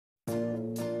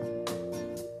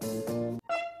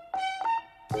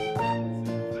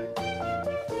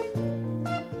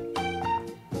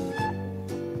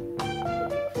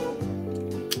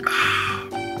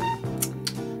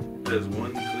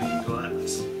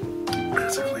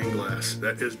That's a clean glass.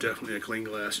 That is definitely a clean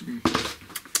glass.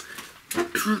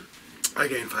 I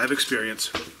gained 5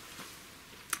 experience.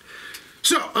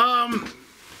 So,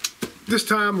 this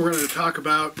time we're going to talk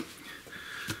about a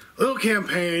little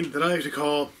campaign that I like to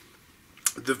call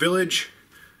The Village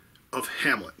of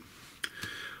Hamlet.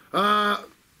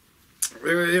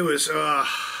 It was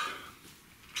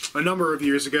a number of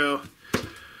years ago.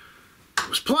 I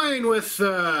was playing with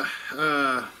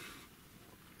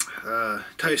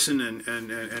Tyson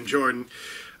and Jordan.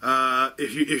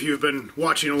 If you've been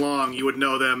watching along, you would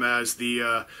know them as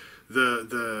the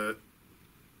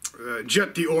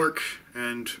Jet the Orc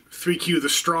and 3Q the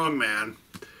Strongman,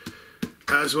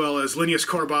 as well as Linus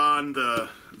Corban,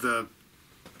 the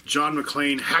John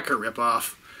McClane hacker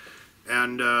ripoff,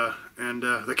 and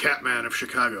the Catman of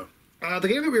Chicago. The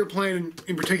game that we were playing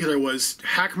in particular was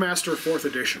Hackmaster 4th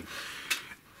Edition.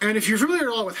 And if you're familiar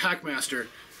at all with Hackmaster,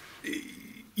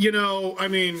 you know, I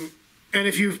mean, and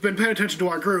if you've been paying attention to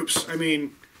our groups, I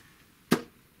mean,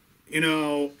 you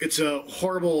know, it's a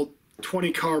horrible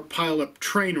 20-car pileup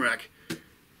train wreck.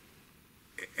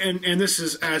 And this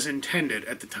is as intended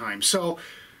at the time. So,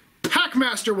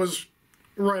 Hackmaster was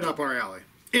right up our alley.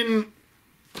 In,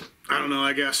 I don't know,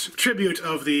 I guess, tribute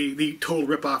of the total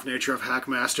rip-off nature of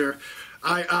Hackmaster,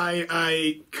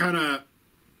 I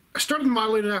started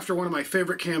modeling it after one of my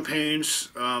favorite campaigns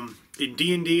in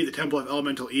D&D, the Temple of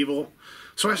Elemental Evil.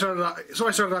 So I started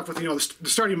off with, you know, the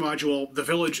starting module, the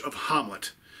Village of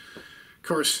Hamlet. Of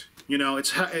course, you know,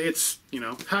 it's you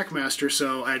know, Hackmaster,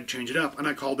 so I had to change it up, and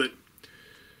I called it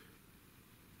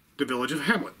the Village of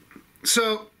Hamlet.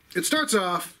 So it starts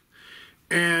off,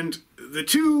 and the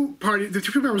two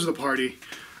members of the party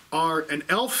are an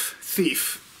elf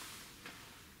thief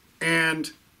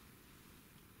and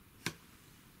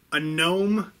a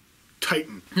gnome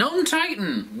titan. Gnome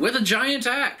titan with a giant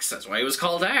axe. That's why he was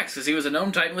called Axe, because he was a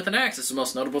gnome titan with an axe. It's the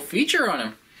most notable feature on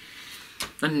him,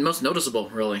 and most noticeable,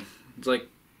 really. It's like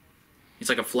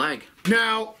a flag.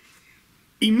 Now,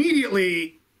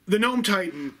 immediately, the gnome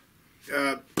titan,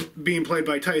 being played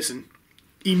by Tyson,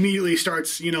 immediately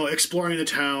starts, you know, exploring the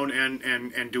town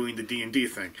and doing the D&D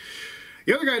thing.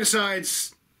 The other guy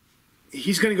decides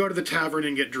he's going to go to the tavern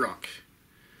and get drunk.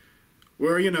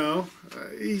 Where, you know,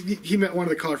 he met one of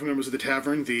the colorful members of the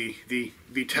tavern, the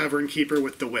tavern keeper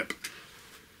with the whip.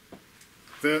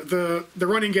 The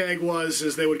running gag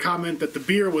was they would comment that the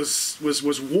beer was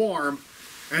warm,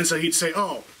 and so he'd say,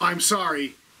 "Oh, I'm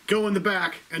sorry, go in the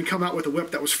back," and come out with a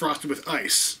whip that was frosted with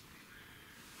ice.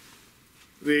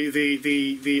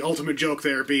 The ultimate joke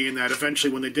there being that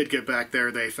eventually when they did get back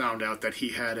there, they found out that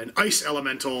he had an ice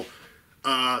elemental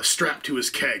strapped to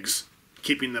his kegs,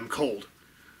 keeping them cold.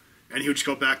 And he would just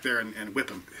go back there and whip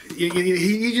him.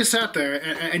 He just sat there,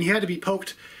 and he had to be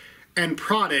poked and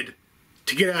prodded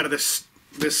to get out of this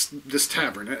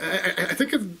tavern. I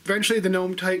think eventually the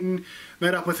Gnome Titan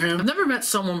met up with him. I've never met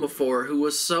someone before who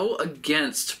was so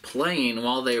against playing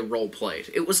while they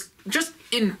role-played. It was just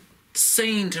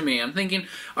insane to me. I'm thinking,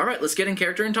 all right, let's get in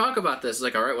character and talk about this. It's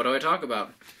like, all right, what do I talk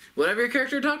about? Whatever your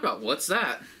character talk about. What's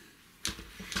that?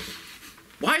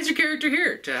 Why is your character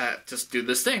here? To just do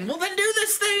this thing. Well, then do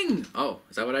this thing! Oh,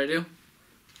 is that what I do?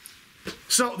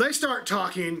 So they start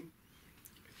talking,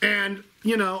 and,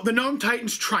 you know, the Gnome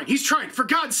Titan's trying. He's trying. For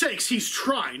God's sakes, he's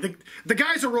trying. The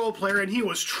guy's a role player, and he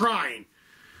was trying.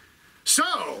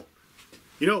 So,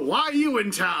 you know, why are you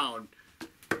in town?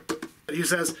 He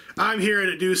says, "I'm here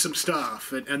to do some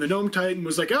stuff." And the Gnome Titan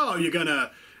was like, "Oh, you're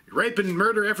gonna rape and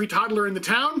murder every toddler in the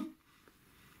town?"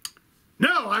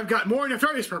 "No, I've got more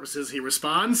nefarious purposes," he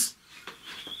responds.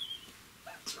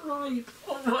 That's right.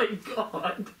 Oh my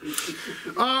god.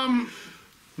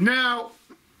 Now,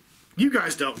 you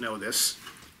guys don't know this,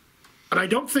 and I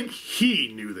don't think he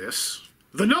knew this.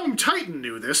 The Gnome Titan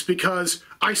knew this because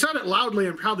I said it loudly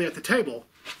and proudly at the table.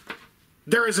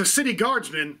 There is a city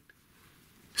guardsman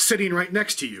sitting right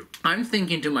next to you. I'm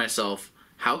thinking to myself,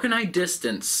 how can I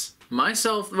distance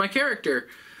myself, my character,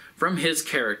 from his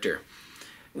character?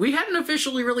 We hadn't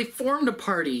officially really formed a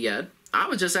party yet. I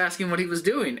was just asking what he was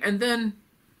doing, and then...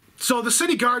 So the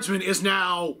city guardsman is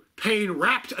now paying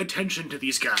rapt attention to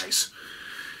these guys.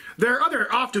 There are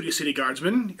other off-duty city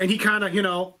guardsmen, and he kind of, you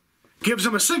know, gives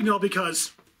them a signal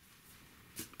because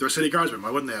they're city guardsmen.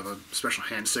 Why wouldn't they have a special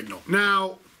hand signal?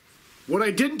 Now, what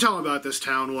I didn't tell him about this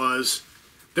town was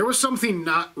there was something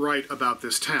not right about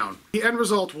this town. The end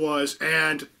result was,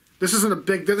 and this isn't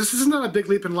not a big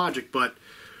leap in logic, but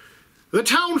the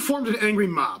town formed an angry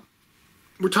mob.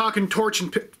 We're talking torch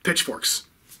and pitchforks.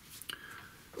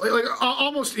 Like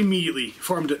almost immediately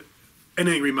formed an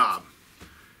angry mob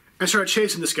and started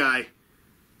chasing this guy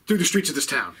through the streets of this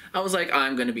town. I was like,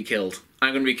 I'm going to be killed.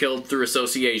 I'm going to be killed through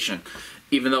association,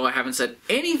 even though I haven't said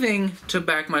anything to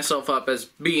back myself up as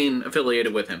being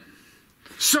affiliated with him.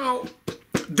 So,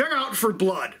 they're out for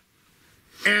blood.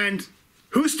 And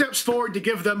who steps forward to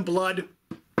give them blood?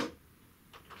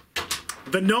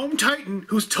 The Gnome Titan,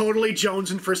 who's totally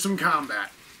jonesing for some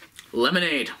combat.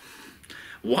 Lemonade.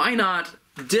 Why not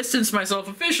distance myself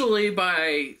officially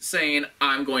by saying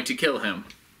I'm going to kill him?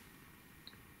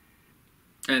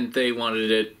 And they wanted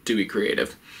it to be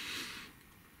creative.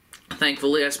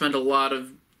 Thankfully, I spent a lot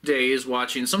of days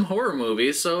watching some horror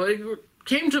movies, so it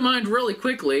came to mind really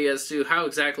quickly as to how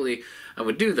exactly I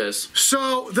would do this.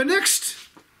 So, the next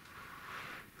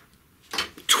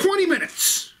 20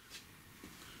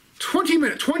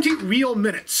 real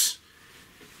minutes,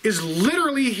 is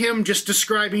literally him just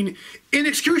describing in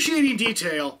excruciating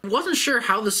detail. I wasn't sure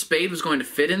how the spade was going to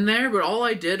fit in there, but all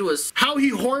I did was... how he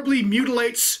horribly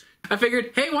mutilates... I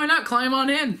figured, hey, why not climb on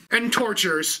in? And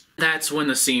tortures. That's when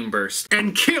the seam burst.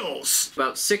 And kills.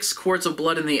 About 6 quarts of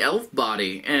blood in the elf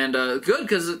body. And good,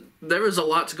 because there was a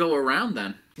lot to go around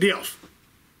then. The elf.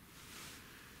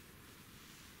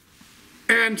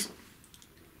 And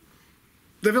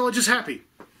the village is happy.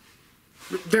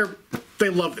 They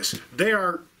love this. They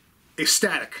are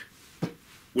ecstatic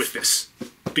with this.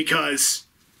 Because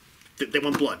they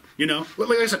want blood, you know?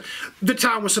 Like I said, the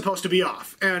town was supposed to be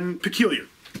off and peculiar.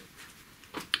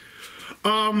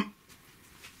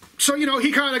 So, you know,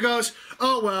 he kind of goes,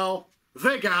 oh, well,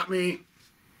 they got me.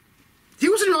 He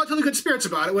was in relatively good spirits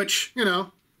about it, which, you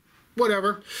know,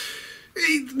 whatever.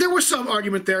 There was some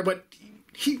argument there, but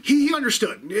he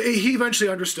understood. He eventually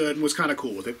understood and was kind of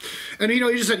cool with it. And, you know,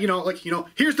 he just said, you know, like, you know,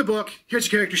 here's the book,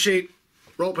 here's your character sheet,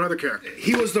 roll up another character.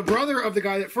 He was the brother of the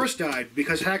guy that first died,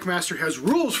 because Hackmaster has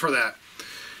rules for that.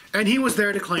 And he was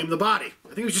there to claim the body. I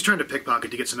think he was just trying to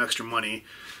pickpocket to get some extra money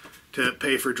to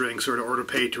pay for drinks or to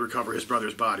pay to recover his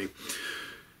brother's body.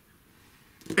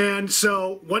 And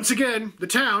so, once again, the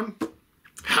town,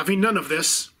 having none of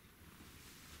this,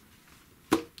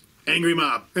 angry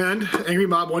mob. And angry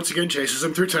mob once again chases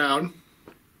him through town.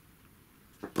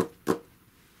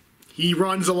 He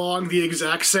runs along the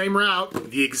exact same route.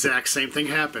 The exact same thing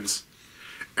happens.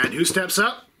 And who steps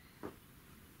up?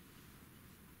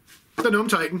 The Gnome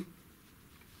Titan.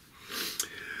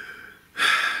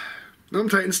 Gnome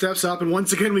Titan steps up, and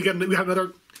once again we have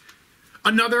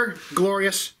another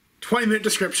glorious 20-minute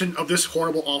description of this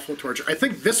horrible, awful torture. I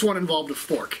think this one involved a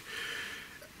fork,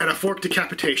 and a fork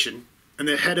decapitation, and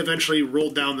the head eventually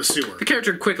rolled down the sewer. The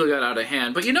character quickly got out of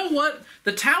hand, but you know what?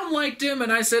 The town liked him, and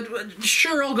I said,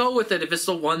 sure, I'll go with it if it's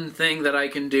the one thing that I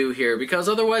can do here, because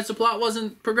otherwise the plot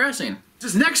wasn't progressing.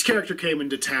 This next character came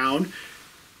into town,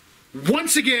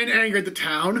 once again angered the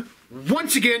town,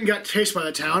 once again got chased by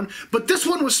the town, but this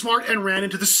one was smart and ran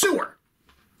into the sewer,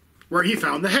 where he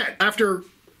found the head. After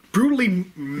brutally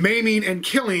maiming and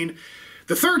killing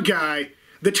the third guy,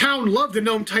 the town loved the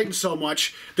Gnome Titan so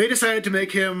much, they decided to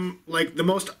make him, like, the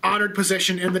most honored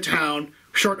position in the town,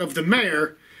 short of the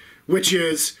mayor, which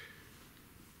is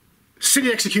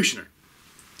city executioner.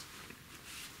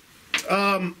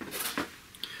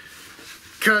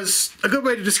 Because a good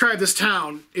way to describe this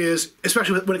town is,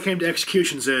 especially when it came to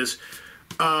executions, is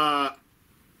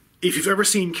if you've ever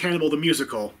seen Cannibal the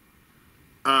Musical,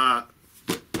 the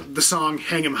song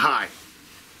 "Hang 'Em High."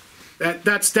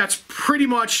 That's pretty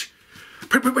much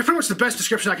the best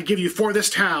description I could give you for this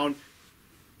town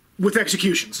with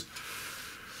executions.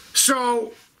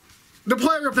 So the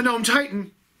player of the Gnome Titan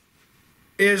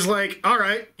is like, all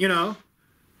right, you know,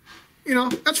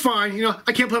 that's fine. You know,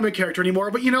 I can't play my character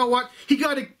anymore, but you know what? He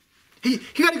got a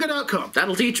good outcome.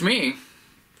 That'll teach me.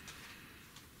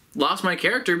 Lost my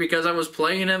character because I was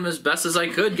playing him as best as I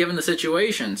could given the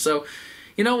situation. So,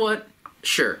 you know what?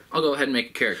 Sure, I'll go ahead and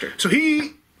make a character. So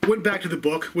he went back to the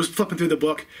book, was flipping through the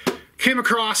book, came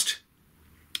across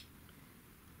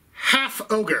half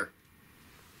ogre.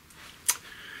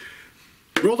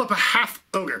 Rolled up a half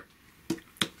ogre.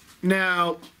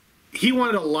 Now, he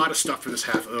wanted a lot of stuff for this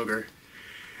half ogre.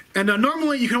 And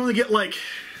normally you can only get like...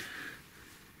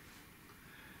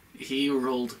 He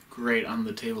rolled great on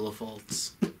the table of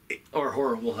faults. Or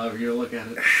horrible, however you look at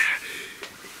it.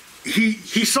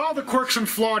 He saw the quirks and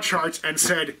flaw charts and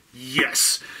said,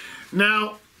 yes.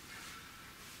 Now,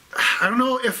 I don't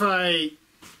know if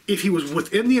he was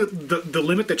within the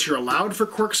limit that you're allowed for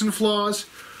quirks and flaws.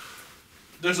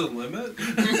 There's a limit?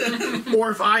 Or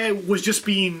if I was just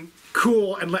being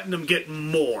cool and letting him get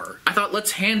more. I thought,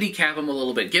 let's handicap him a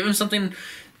little bit. Give him something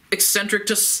eccentric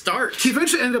to start. He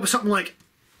eventually ended up with something like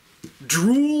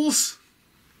drools.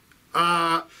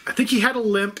 I think he had a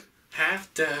limp.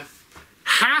 Half deaf.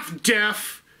 Half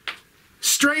deaf.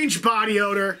 strange body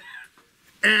odor,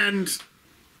 and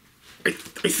I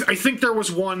think there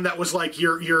was one that was like,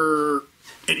 you're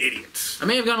an idiot. I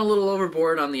may have gone a little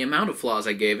overboard on the amount of flaws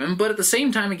I gave him, but at the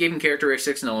same time, I gave him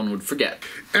characteristics no one would forget.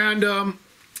 And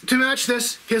to match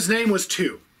this, his name was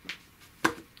Two.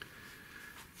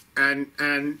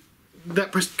 And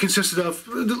that consisted of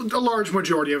a large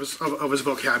majority of his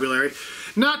vocabulary.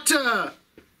 Not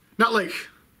like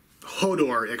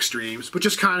Hodor extremes, but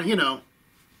just kind of, you know,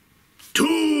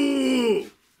 Two!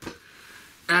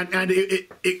 And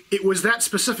it was that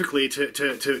specifically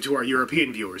to our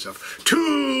European viewers of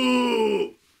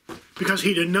Two! Because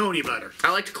he didn't know any better.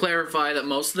 I like to clarify that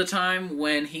most of the time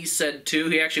when he said two,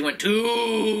 he actually went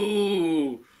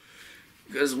two!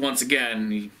 Because once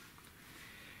again,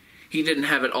 he didn't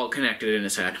have it all connected in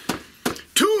his head.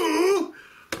 Two!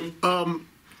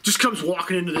 Just comes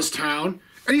walking into this town,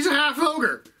 and he's a half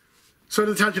ogre. So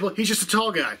to the town people, he's just a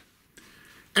tall guy.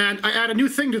 And I add a new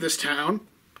thing to this town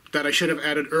that I should have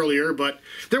added earlier, but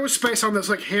there was space on this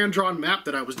like hand-drawn map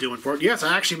that I was doing for it. Yes,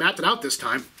 I actually mapped it out this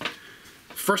time.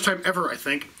 First time ever, I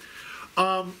think.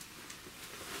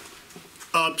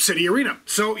 City Arena.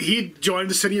 So he joined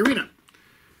the City Arena.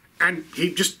 And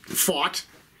he just fought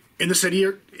in the city,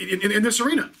 in this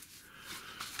arena.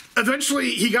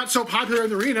 Eventually, he got so popular in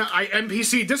the arena, I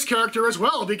NPC'd this character as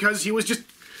well, because he was just,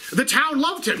 the town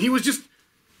loved him. He was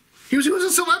a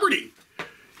celebrity.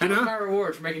 You That was know? my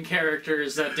reward for making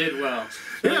characters that did well.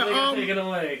 Yeah, Take it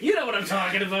away. You know what I'm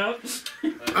talking about.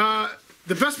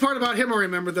 The best part about him, I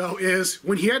remember, though, is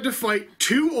when he had to fight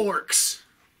two orcs.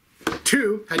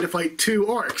 Had to fight two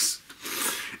orcs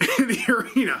in the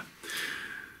arena.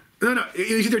 No,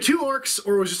 it was either two orcs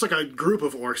or it was just like a group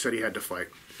of orcs that he had to fight.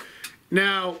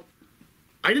 Now,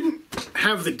 I didn't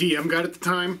have the DM guide at the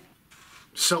time,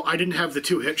 so I didn't have the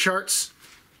 2 hit charts,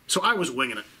 so I was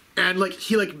winging it. And like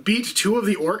he like beat 2 of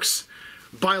the orcs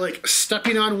by like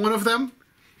stepping on one of them.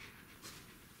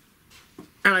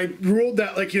 And I ruled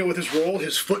that, like, you know, with his roll,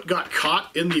 his foot got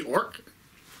caught in the orc.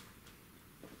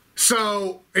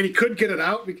 So, and he couldn't get it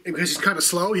out because he's kind of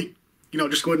slow. He, you know,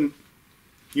 just wouldn't,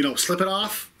 you know, slip it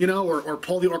off, you know, or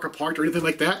pull the orc apart or anything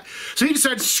like that. So he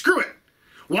decided, screw it.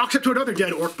 Walks up to another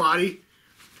dead orc body,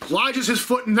 lodges his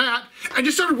foot in that, and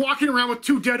just started walking around with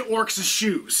 2 dead orcs'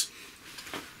 shoes.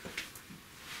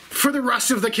 For the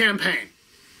rest of the campaign.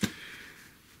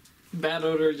 Bad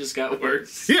odor just got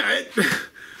worse. Yeah,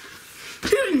 he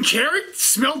didn't care. It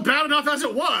smelled bad enough as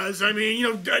it was. I mean,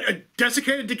 you know, a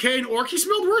desiccated, decaying orc, he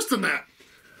smelled worse than that.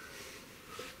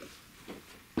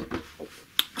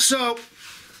 So,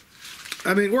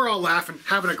 I mean, we're all laughing,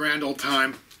 having a grand old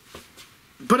time.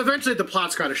 But eventually the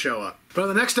plot's got to show up. But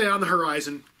the next day on the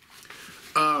horizon,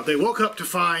 they woke up to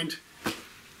find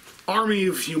army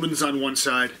of humans on one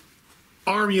side,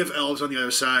 army of elves on the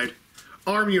other side,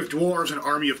 army of dwarves, and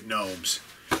army of gnomes.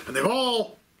 And they've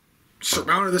all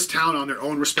surrounded this town on their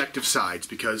own respective sides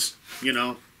because, you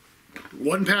know,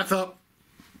 one path up,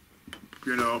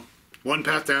 you know, one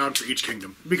path down for each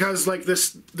kingdom. Because, like,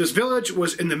 this village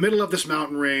was in the middle of this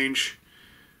mountain range,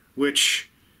 which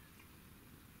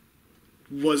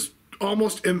was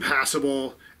almost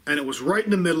impassable, and it was right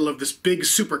in the middle of this big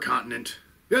supercontinent.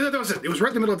 Yeah, that was it. It was right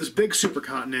in the middle of this big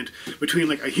supercontinent between,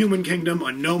 like, a human kingdom,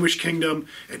 a gnomish kingdom,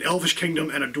 an elvish kingdom,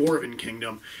 and a dwarven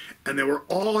kingdom. And they were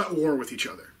all at war with each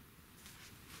other.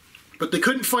 But they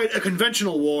couldn't fight a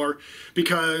conventional war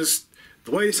because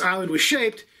the way this island was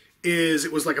shaped is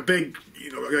it was like a big,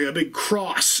 you know, like a big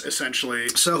cross, essentially.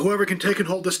 So whoever can take and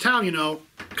hold this town, you know,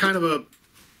 kind of a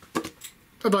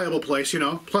valuable place, you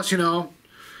know. Plus, you know,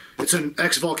 it's an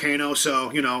ex-volcano,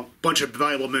 so, you know, bunch of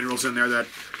valuable minerals in there that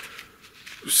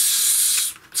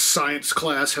science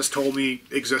class has told me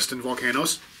exist in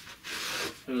volcanoes.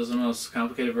 It was the most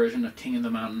complicated version of King of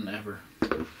the Mountain ever.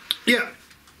 Yeah.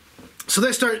 So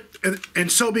they start,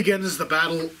 and so begins the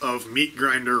Battle of Meat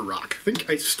Grinder Rock. I think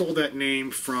I stole that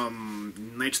name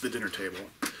from Knights of the Dinner Table.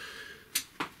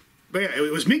 But yeah,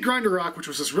 it was Meat Grinder Rock, which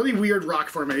was this really weird rock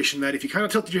formation that if you kind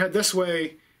of tilted your head this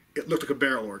way, it looked like a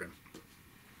barrel organ.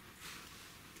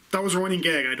 That was a running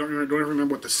gag, and I don't even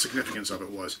remember what the significance of it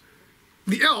was.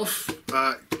 The elf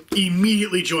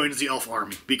immediately joins the elf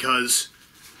army because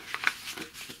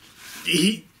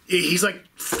he's like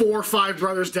 4 or 5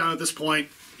 brothers down at this point.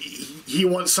 He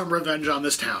wants some revenge on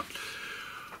this town.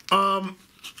 And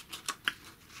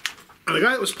the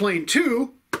guy that was playing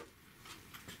 2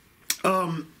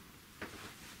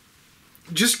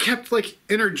 just kept like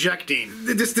interjecting.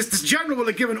 This general would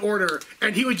like give an order,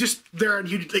 and he would just there, and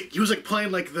he was like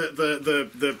playing like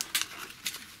the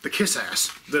kiss ass,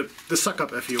 the suck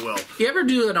up, if you will. You ever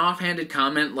do an offhanded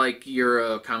comment like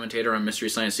you're a commentator on Mystery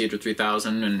Science Theater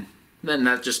 3000 and Then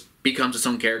that just becomes its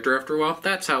own character after a while.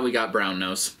 That's how we got Brown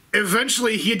Nose.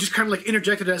 Eventually, he had just kind of like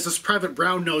interjected as this Private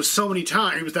Brown Nose so many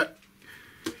times that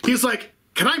he's like,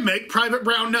 "Can I make Private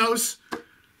Brown Nose?"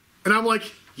 And I'm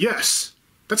like, "Yes,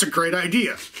 that's a great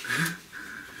idea."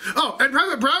 Oh, and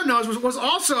Private Brown Nose was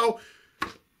also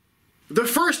the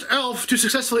first elf to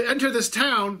successfully enter this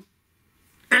town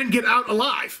and get out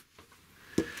alive.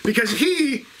 Because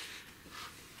he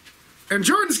and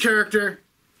Jordan's character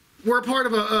were a part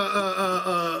of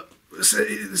a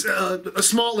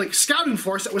small like scouting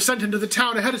force that was sent into the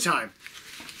town ahead of time.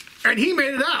 And he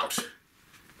made it out.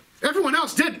 Everyone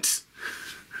else didn't.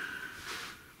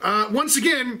 Once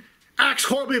again, Axe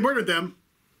horribly murdered them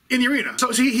in the arena.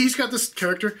 So he's got this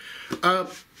character,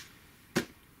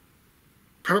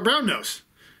 Private Brown Nose.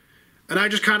 And I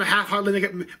just kind of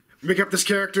half-heartedly make up this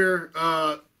character,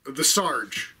 the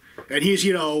Sarge. And he's,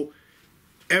 you know,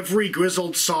 every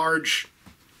grizzled Sarge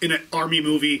in an army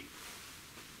movie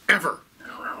ever.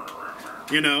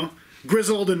 You know?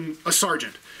 Grizzled and a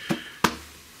sergeant.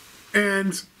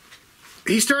 And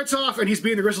he starts off and he's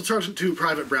being the grizzled sergeant to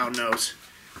Private Brown Nose.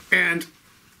 And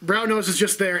Brown Nose is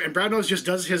just there, and Brown Nose just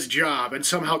does his job and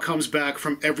somehow comes back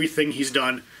from everything he's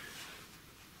done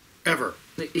ever.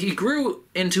 He grew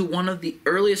into one of the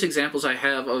earliest examples I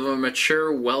have of a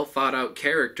mature, well-thought-out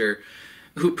character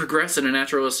who progressed in a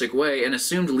naturalistic way and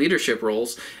assumed leadership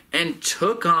roles and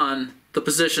took on the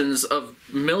positions of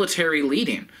military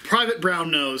leading. Private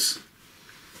Brown Nose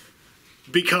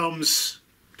becomes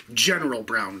General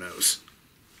Brown Nose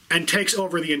and takes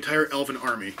over the entire Elven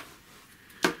army.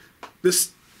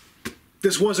 This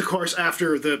was, of course,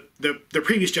 after the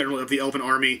previous general of the Elven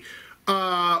army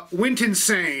went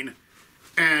insane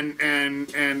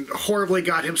and horribly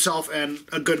got himself and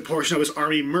a good portion of his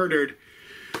army murdered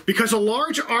because a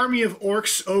large army of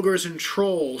orcs, ogres, and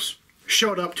trolls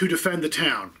showed up to defend the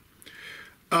town.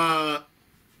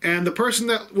 And the person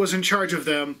that was in charge of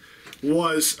them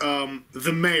was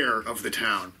the mayor of the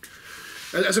town.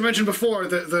 As I mentioned before,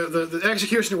 the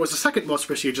executioner was the second most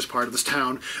prestigious part of this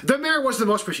town. The mayor was the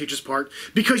most prestigious part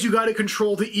because you got to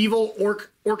control the evil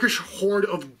orcish horde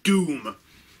of doom.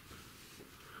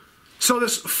 So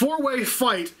this four-way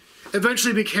fight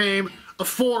eventually became a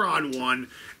 4-on-1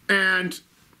 and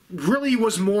really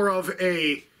was more of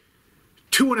a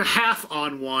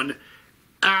 2.5-on-1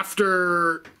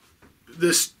 after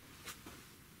this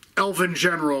elven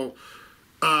general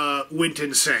went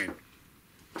insane.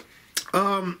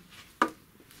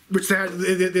 Which they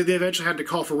eventually had to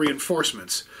call for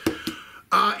reinforcements.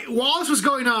 While this was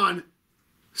going on,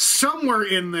 somewhere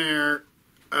in there,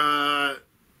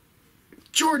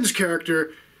 Jordan's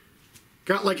character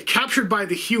got like captured by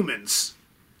the humans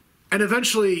and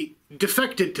eventually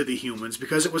defected to the humans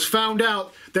because it was found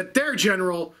out that their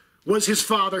general was his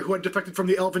father who had defected from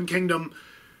the Elven Kingdom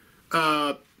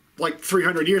like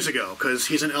 300 years ago because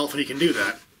he's an elf and he can do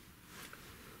that.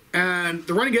 And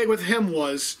the running gag with him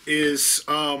is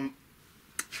I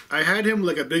had him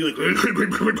like a big like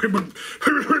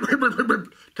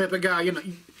type of guy,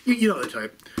 you know the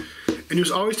type, and he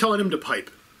was always telling him to pipe.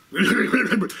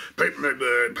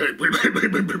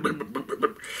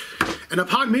 And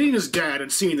upon meeting his dad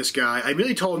and seeing this guy, I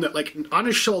immediately told him that like on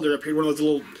his shoulder appeared one of those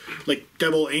little like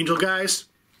devil angel guys,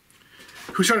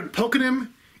 who started poking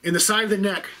him in the side of the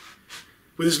neck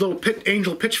with his little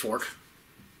angel pitchfork.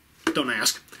 Don't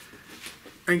ask.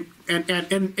 And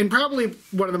probably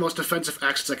one of the most offensive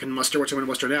accents I can muster, which I'm going to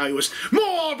muster now, he was,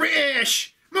 "More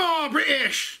British! More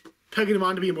British!" Pegging him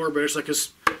on to be more British, like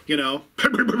his, you know,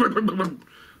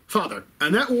 father.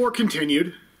 And that war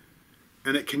continued,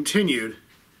 and it continued,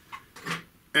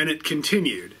 and it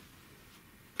continued.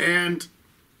 And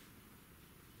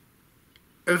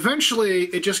eventually,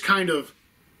 it just kind of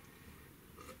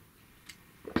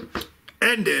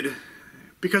ended,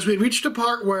 because we reached a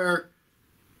part where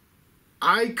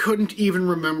I couldn't even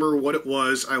remember what it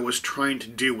was I was trying to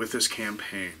do with this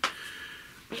campaign.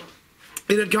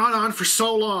 It had gone on for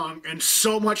so long, and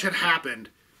so much had happened,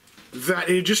 that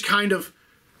it just kind of,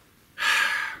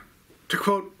 to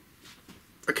quote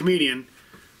a comedian,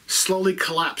 slowly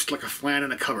collapsed like a flan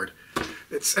in a cupboard.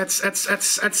 That's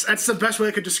the best way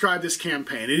I could describe this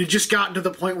campaign. It had just gotten to the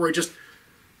point where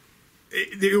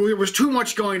there was too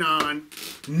much going on,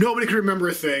 nobody could remember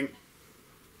a thing.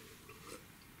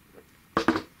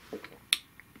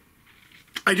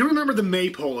 I do remember the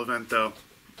Maypole event, though.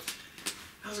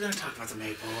 I was going to talk about the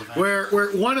Maypole event. Where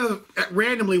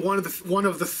randomly one of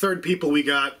the third people we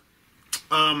got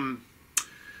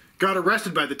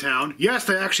arrested by the town. Yes,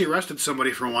 they actually arrested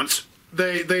somebody for once.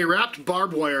 They wrapped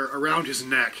barbed wire around his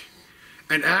neck,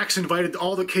 and Axe invited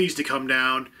all the kiddies to come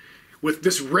down. with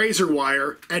this razor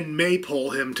wire and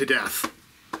maypole him to death.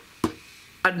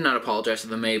 I did not apologize for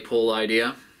the maypole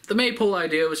idea. The maypole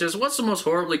idea was just, what's the most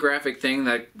horribly graphic thing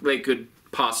that they could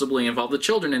possibly involve the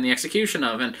children in the execution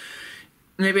of? And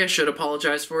maybe I should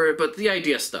apologize for it, but the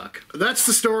idea stuck. That's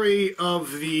the story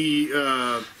of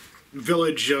the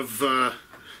village of...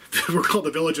 we're called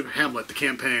the Village of Hamlet, the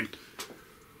campaign.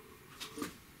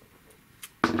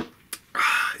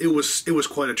 It was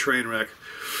quite a train wreck.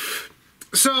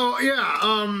 So, yeah,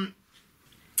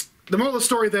 the moral of the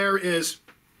story there is,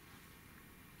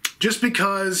 just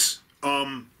because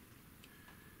the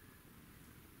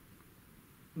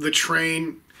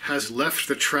train has left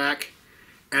the track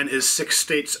and is 6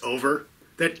 states over,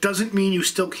 that doesn't mean you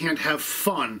still can't have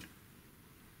fun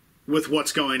with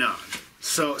what's going on.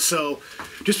 So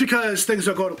just because things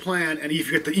don't go to plan and you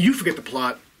forget the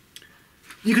plot,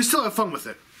 you can still have fun with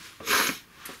it.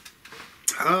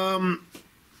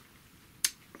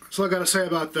 That's all I got to say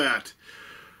about that.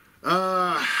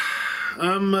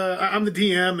 I'm the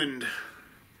DM, and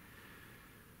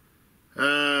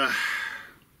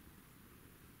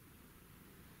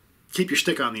keep your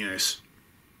stick on the ice.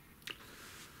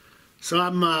 So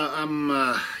I'm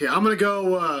gonna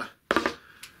go.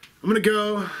 I'm gonna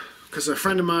go because a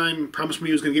friend of mine promised me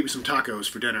he was gonna get me some tacos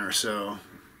for dinner. So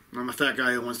I'm a fat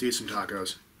guy who wants to eat some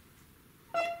tacos.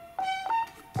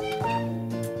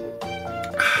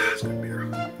 That's good beer.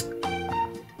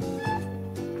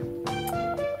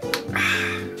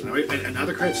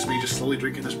 Another credit to me just slowly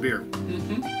drinking this beer.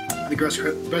 Mm-hmm. The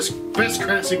best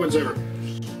credit sequence ever.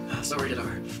 So rated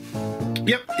R.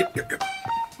 Yep.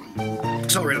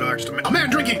 So rated R. Just a man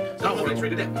drinking. Oh, it's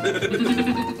rated M.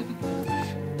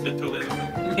 It totally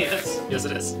is. Yes,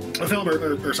 it is. A film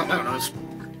or something. I don't know. It's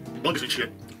bugs and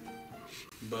shit.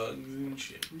 Bugs and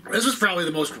shit. This was probably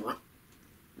the most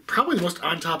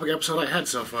on-topic episode I had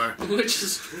so far. Which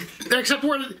is... Except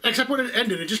when it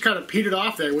ended. It just kind of petered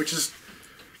off there, which is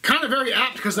kind of very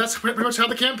apt because that's pretty much how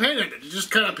the campaign ended. It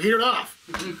just kind of petered off.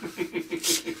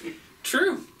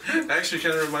 True. Actually,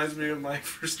 kind of reminds me of my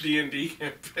first D&D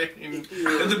campaign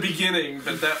at the beginning,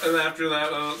 but after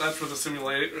that, that's where the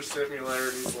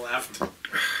similarities left.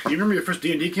 You remember your first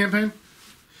D&D campaign?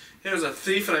 He was a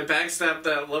thief, and I backstabbed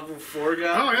that level 4 guy.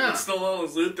 Oh, yeah. And stole all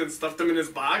his loot, and stuffed him in his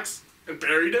box, and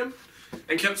buried him,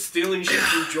 and kept stealing shit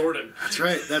from Jordan.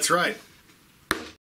 That's right.